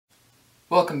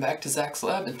Welcome back to Zach's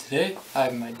Lab, and today I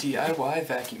have my DIY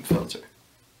vacuum filter.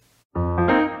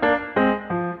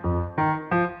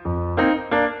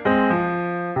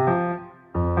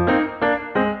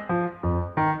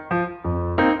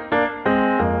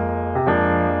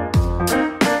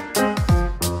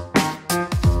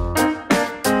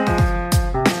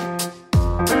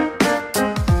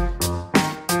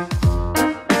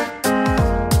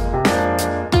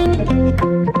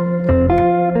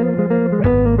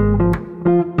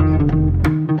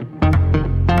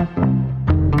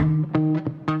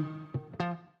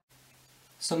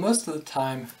 So most of the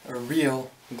time, a real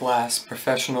glass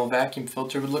professional vacuum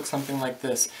filter would look something like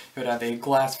this. It would have a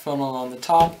glass funnel on the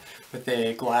top with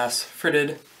a glass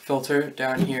fritted filter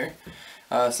down here.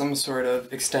 Some sort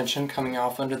of extension coming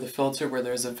off under the filter where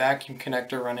there's a vacuum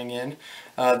connector running in.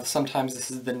 Sometimes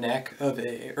this is the neck of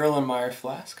a Erlenmeyer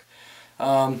flask.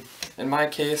 In my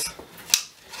case,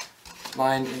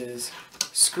 mine is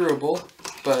screwable,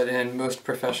 but in most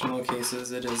professional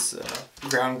cases it is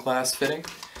ground glass fitting.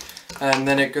 And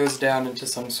then it goes down into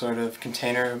some sort of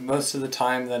container. Most of the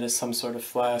time that is some sort of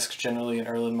flask, generally an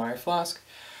Erlenmeyer flask.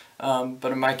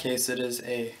 But in my case it is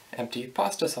an empty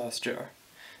pasta sauce jar.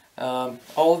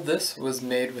 All of this was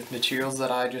made with materials that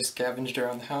I just scavenged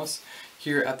around the house.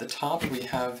 Here at the top we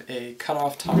have a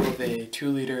cut-off top of a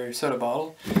 2-liter soda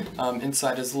bottle.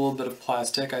 Inside is a little bit of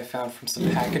plastic I found from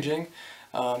some packaging.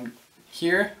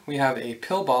 Here we have a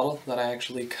pill bottle that I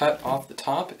actually cut off the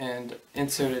top and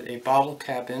inserted a bottle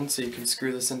cap in so you can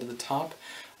screw this into the top,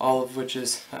 all of which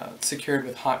is secured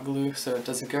with hot glue so it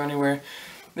doesn't go anywhere.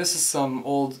 This is some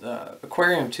old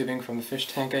aquarium tubing from a fish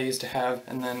tank I used to have,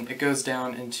 and then it goes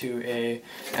down into a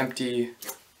empty,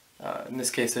 in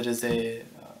this case it is a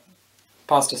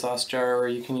pasta sauce jar, or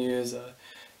you can use a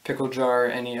pickle jar or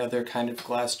any other kind of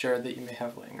glass jar that you may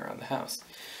have laying around the house.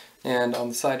 And on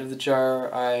the side of the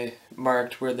jar I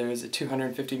marked where there is a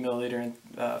 250 milliliter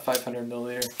and 500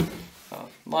 milliliter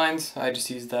lines. I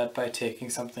just used that by taking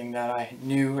something that I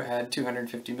knew had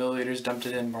 250 milliliters, dumped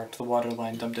it in, marked the water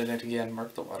line, dumped it in again,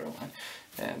 marked the water line,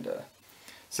 and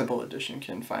simple addition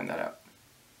can find that out.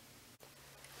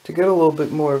 To get a little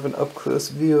bit more of an up-close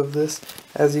view of this,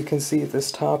 as you can see,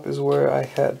 this top is where I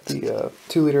had the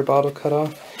 2-liter bottle cut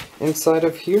off. Inside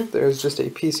of here, there's just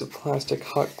a piece of plastic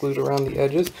hot glued around the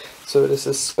edges, so it is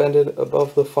suspended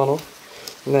above the funnel.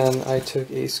 And then I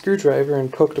took a screwdriver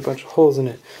and poked a bunch of holes in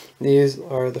it. These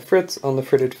are the frits on the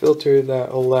fritted filter that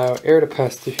allow air to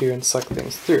pass through here and suck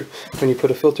things through when you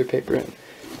put a filter paper in.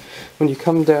 When you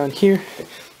come down here,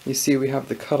 you see we have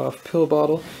the cut-off pill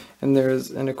bottle, and there's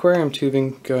an aquarium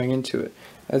tubing going into it.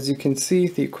 As you can see,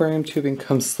 the aquarium tubing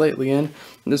comes slightly in,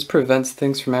 and this prevents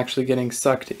things from actually getting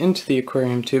sucked into the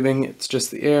aquarium tubing. It's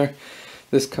just the air.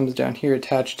 This comes down here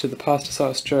attached to the pasta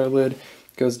sauce jar lid,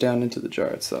 goes down into the jar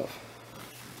itself.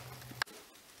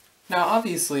 Now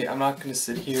obviously I'm not going to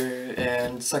sit here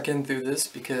and suck in through this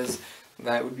because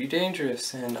that would be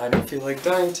dangerous and I don't feel like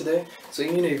dying today, so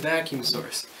you need a vacuum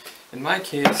source. In my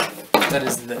case, that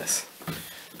is this.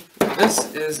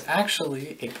 This is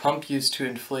actually a pump used to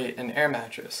inflate an air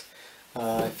mattress.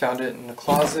 I found it in a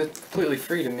closet, completely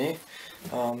free to me,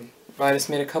 but I just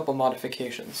made a couple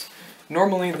modifications.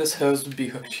 Normally this hose would be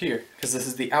hooked here, because this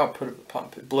is the output of the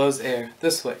pump. It blows air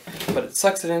this way, but it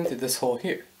sucks it in through this hole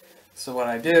here. So what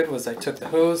I did was I took the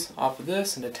hose off of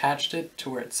this and attached it to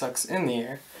where it sucks in the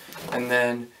air, and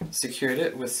then secured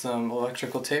it with some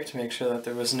electrical tape to make sure that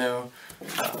there was no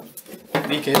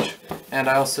leakage. And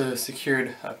I also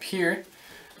secured up here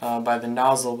by the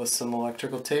nozzle with some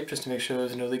electrical tape just to make sure there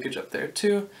was no leakage up there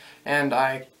too. And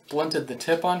I blunted the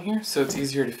tip on here so it's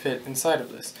easier to fit inside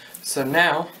of this. So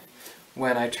now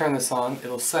when I turn this on,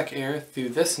 it'll suck air through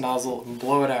this nozzle and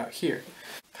blow it out here.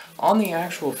 On the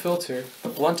actual filter, the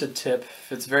blunted tip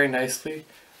fits very nicely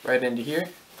right into here,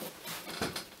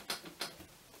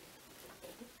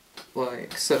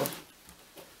 like so.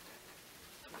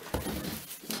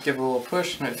 Give it a little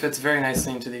push and it fits very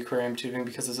nicely into the aquarium tubing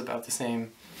because it's about the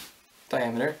same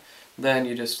diameter. Then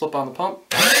you just flip on the pump,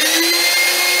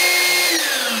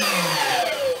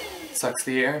 sucks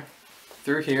the air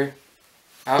through here,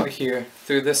 out here,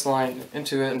 through this line,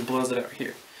 into it, and blows it out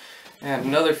here. And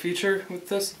another feature with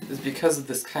this is because of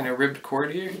this kind of ribbed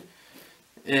cord here,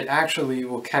 it actually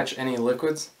will catch any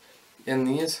liquids in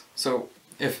these. So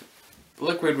if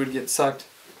liquid would get sucked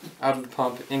out of the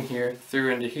pump in here,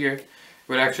 through into here, it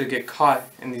would actually get caught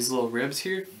in these little ribs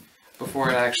here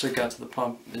before it actually got to the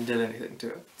pump and did anything to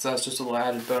it. So that's just a little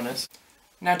added bonus.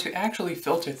 Now to actually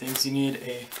filter things, you need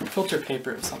a filter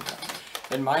paper of some kind.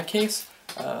 In my case,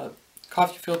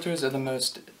 coffee filters are the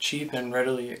most cheap and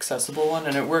readily accessible one,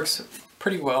 and it works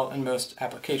pretty well in most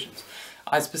applications.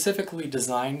 I specifically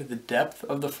designed the depth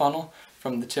of the funnel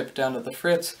from the tip down to the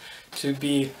fritz to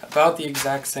be about the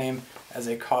exact same as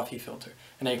a coffee filter.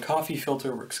 And a coffee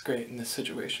filter works great in this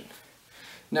situation.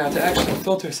 Now to actually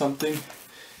filter something,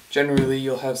 generally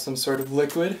you'll have some sort of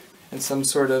liquid and some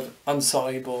sort of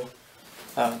insoluble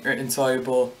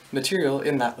material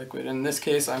in that liquid. In this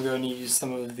case, I'm going to use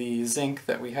some of the zinc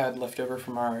that we had left over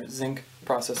from our zinc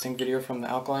processing video from the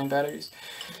alkaline batteries.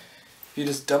 If you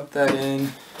just dump that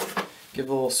in, give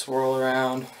a little swirl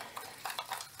around.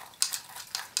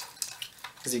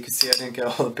 As you can see, I didn't get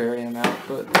all the barium out,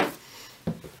 but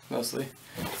mostly.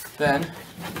 Then,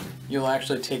 you'll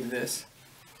actually take this,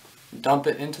 dump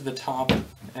it into the top,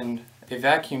 and a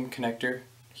vacuum connector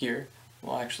here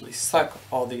will actually suck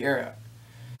all the air out.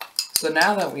 So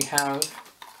now that we have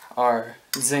our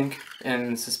zinc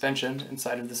in suspension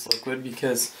inside of this liquid,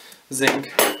 because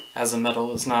zinc as a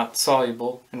metal is not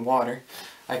soluble in water,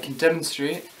 I can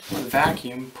demonstrate the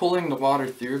vacuum pulling the water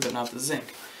through but not the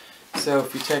zinc. So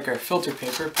if we take our filter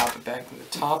paper, pop it back to the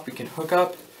top, we can hook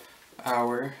up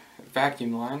our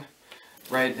vacuum line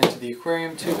right into the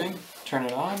aquarium tubing, turn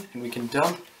it on, and we can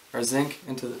dump our zinc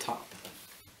into the top.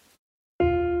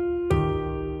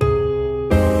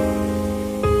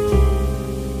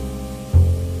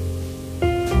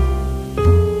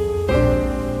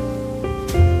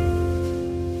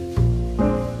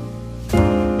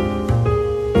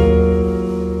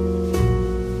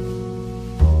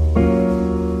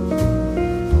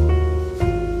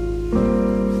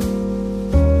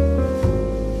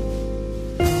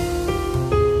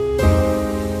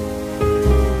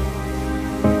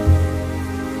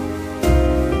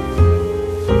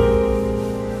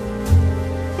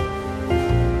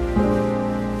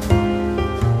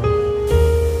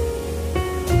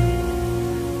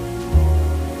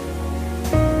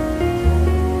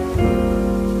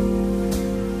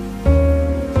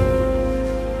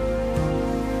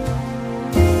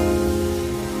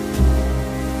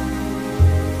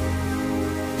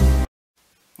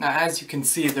 Now as you can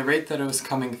see, the rate that it was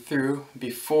coming through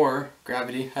before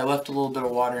gravity, I left a little bit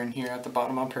of water in here at the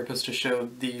bottom on purpose to show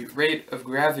the rate of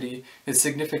gravity is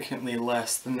significantly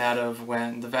less than that of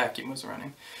when the vacuum was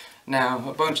running. Now,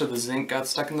 a bunch of the zinc got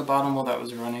stuck in the bottom while that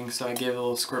was running, so I gave it a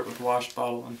little squirt with a wash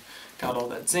bottle and got all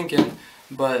that zinc in,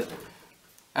 but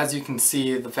as you can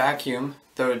see, the vacuum,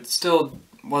 though it still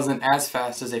wasn't as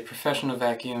fast as a professional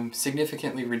vacuum,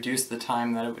 significantly reduced the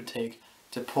time that it would take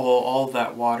to pull all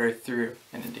that water through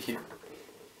and into here.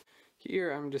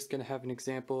 Here I'm just going to have an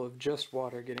example of just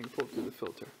water getting pulled through the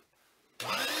filter.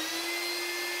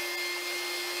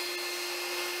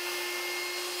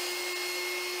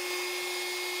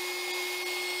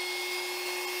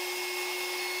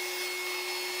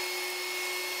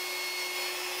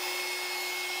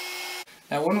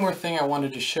 Now one more thing I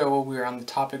wanted to show while we were on the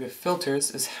topic of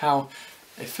filters is how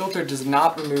a filter does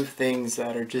not remove things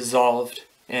that are dissolved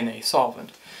in a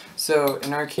solvent. So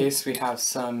in our case we have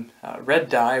some red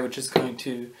dye, which is going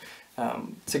to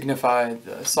signify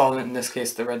the solvent. In this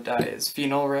case the red dye is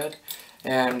phenol red,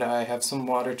 and I have some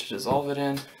water to dissolve it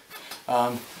in.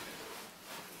 A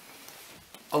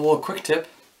little quick tip,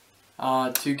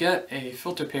 to get a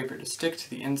filter paper to stick to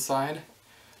the inside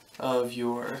of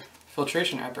your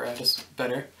filtration apparatus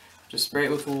better, just spray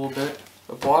it with a little bit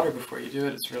of water before you do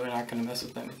it. It's really not going to mess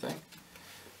with anything.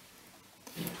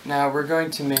 Now we're going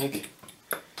to make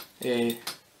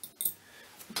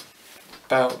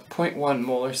about 0.1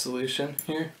 molar solution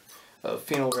here of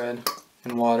phenol red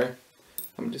and water.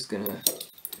 I'm just going to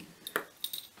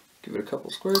give it a couple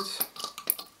squirts.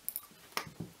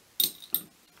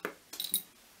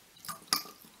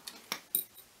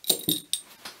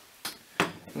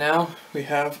 Now we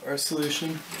have our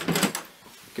solution.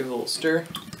 Give it a little stir.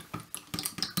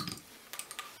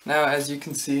 Now as you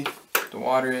can see, the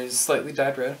water is slightly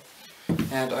dyed red,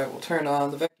 and I will turn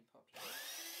on the vacuum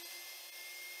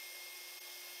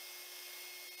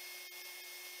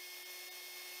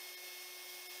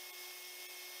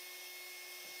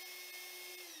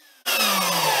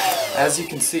pump. As you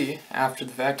can see, after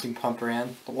the vacuum pump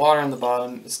ran, the water on the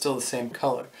bottom is still the same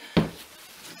color,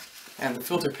 and the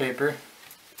filter paper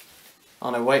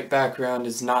on a white background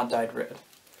is not dyed red.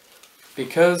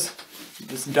 Because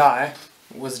this dye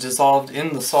was dissolved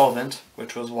in the solvent,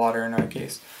 which was water in our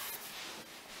case,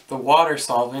 the water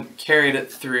solvent carried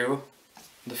it through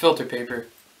the filter paper.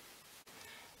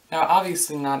 Now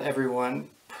obviously not everyone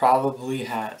probably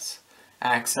has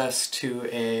access to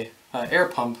a air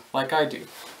pump like I do,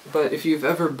 but if you've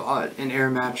ever bought an air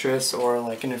mattress or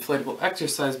like an inflatable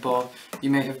exercise ball, you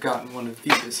may have gotten one of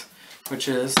these, which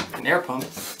is an air pump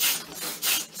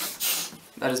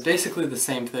that is basically the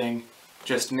same thing,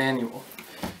 just manual.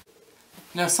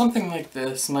 Now something like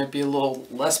this might be a little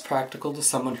less practical to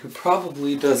someone who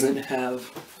probably doesn't have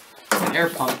an air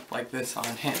pump like this on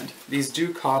hand. These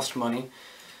do cost money,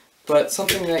 but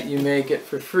something that you may get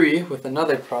for free with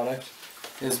another product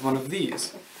is one of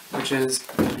these, which is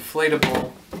an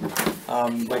inflatable,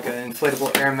 like an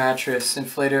inflatable air mattress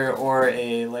inflator or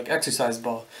a exercise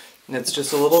ball. And it's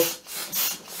just a little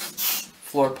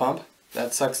floor pump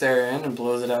that sucks air in and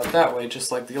blows it out that way,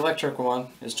 just like the electric one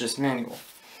is just manual.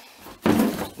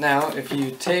 Now, if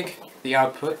you take the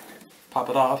output, pop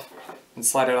it off, and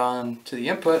slide it on to the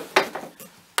input,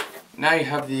 now you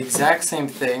have the exact same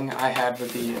thing I had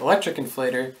with the electric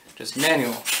inflator, just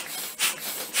manual.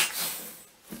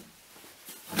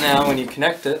 Now, when you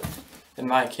connect it, in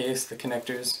my case, the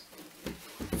connectors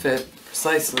fit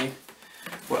precisely.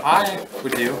 What I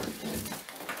would do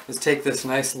is take this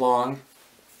nice long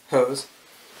hose.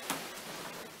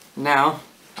 Now,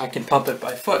 I can pump it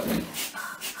by foot.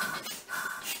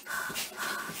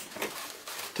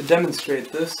 To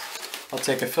demonstrate this, I'll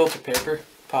take a filter paper,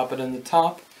 pop it in the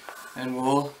top, and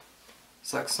we'll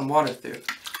suck some water through.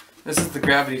 This is the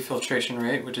gravity filtration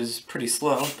rate, which is pretty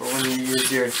slow, but when you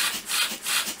use your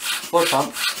floor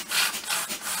pump,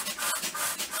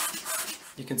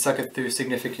 you can suck it through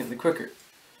significantly quicker.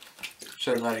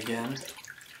 Show that again.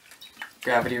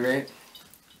 Gravity rate.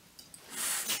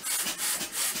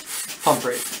 Pump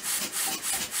rate.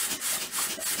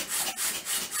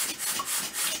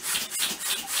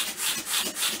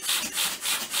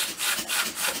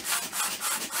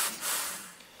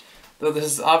 Though this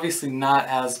is obviously not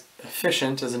as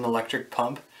efficient as an electric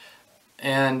pump,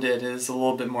 and it is a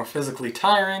little bit more physically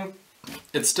tiring,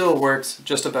 it still works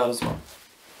just about as well.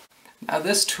 Now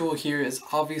this tool here is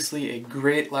obviously a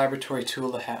great laboratory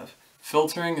tool to have.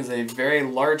 Filtering is a very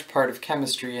large part of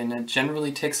chemistry, and it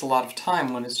generally takes a lot of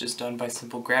time when it's just done by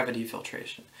simple gravity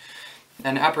filtration.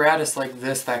 An apparatus like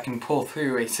this that can pull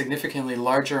through a significantly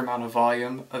larger amount of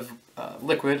volume of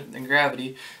liquid than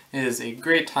gravity is a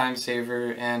great time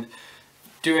saver, and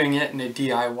doing it in a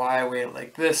DIY way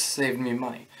like this saved me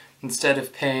money. Instead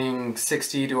of paying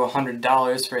 $60 to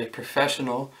 $100 for a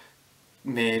professional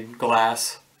made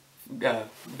glass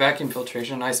vacuum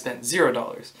filtration, I spent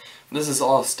 $0. This is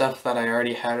all stuff that I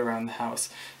already had around the house.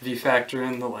 If you factor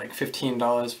in the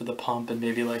 $15 for the pump and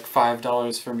maybe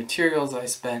 $5 for materials I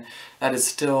spent, that is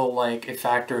still a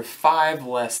factor of 5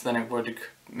 less than it would to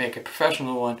make a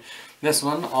professional one. This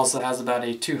one also has about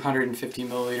a 250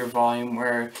 milliliter volume,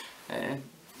 where a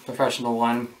professional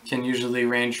one can usually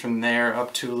range from there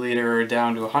up to a liter or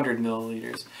down to 100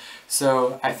 milliliters.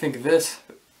 So I think this,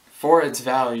 for its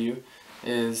value,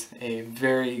 is a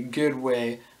very good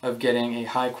way of getting a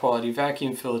high quality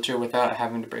vacuum filter without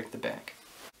having to break the bank.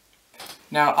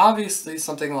 Now obviously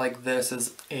something like this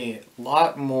is a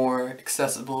lot more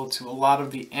accessible to a lot of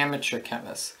the amateur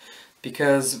chemists,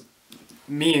 because,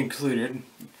 me included,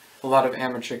 a lot of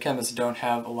amateur chemists don't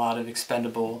have a lot of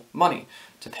expendable money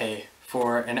to pay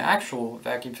for an actual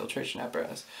vacuum filtration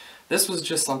apparatus. This was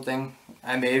just something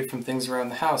I made from things around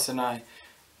the house, and I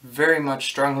very much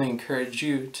strongly encourage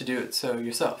you to do it so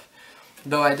yourself.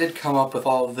 Though I did come up with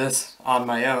all of this on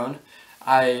my own,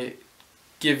 I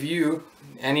give you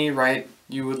any right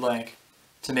you would like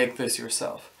to make this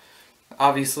yourself.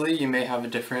 Obviously, you may have a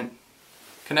different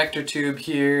connector tube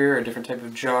here, a different type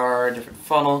of jar, a different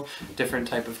funnel, different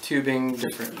type of tubing,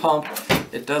 different pump.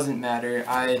 It doesn't matter.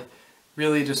 I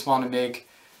really just want to make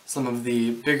some of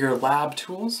the bigger lab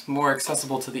tools more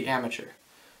accessible to the amateur.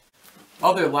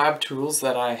 Other lab tools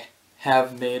that I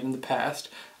have made in the past,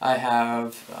 I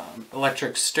have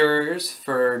electric stirrers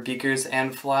for beakers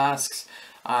and flasks.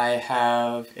 I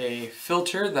have a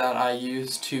filter that I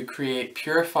use to create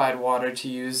purified water to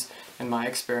use in my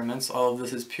experiments. All of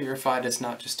this is purified, it's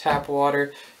not just tap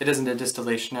water. It isn't a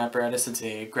distillation apparatus, it's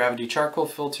a gravity charcoal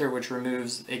filter which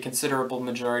removes a considerable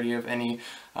majority of any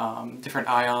different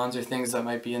ions or things that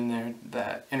might be in there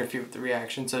that interfere with the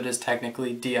reaction, so it is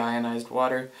technically deionized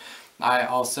water. I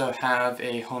also have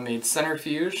a homemade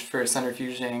centrifuge for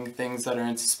centrifuging things that are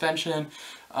in suspension.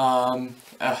 A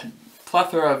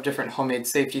plethora of different homemade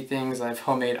safety things. I have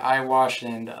homemade eye wash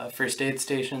and first aid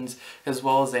stations, as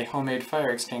well as a homemade fire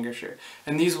extinguisher.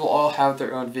 And these will all have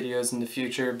their own videos in the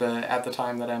future, but at the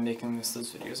time that I'm making this,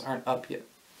 those videos aren't up yet.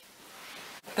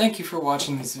 Thank you for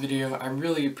watching this video. I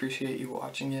really appreciate you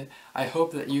watching it. I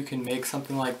hope that you can make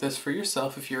something like this for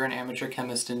yourself if you're an amateur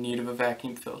chemist in need of a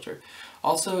vacuum filter.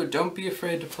 Also, don't be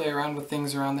afraid to play around with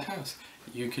things around the house.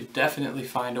 You could definitely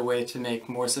find a way to make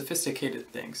more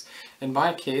sophisticated things. In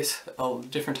my case,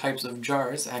 different types of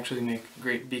jars actually make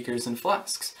great beakers and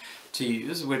flasks to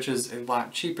use, which is a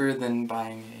lot cheaper than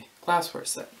buying a glassware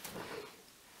set.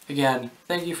 Again,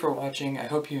 thank you for watching. I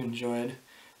hope you enjoyed.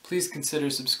 Please consider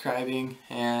subscribing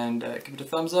and give it a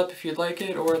thumbs up if you'd like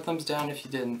it, or a thumbs down if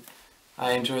you didn't.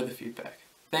 I enjoy the feedback.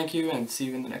 Thank you, and see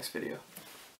you in the next video.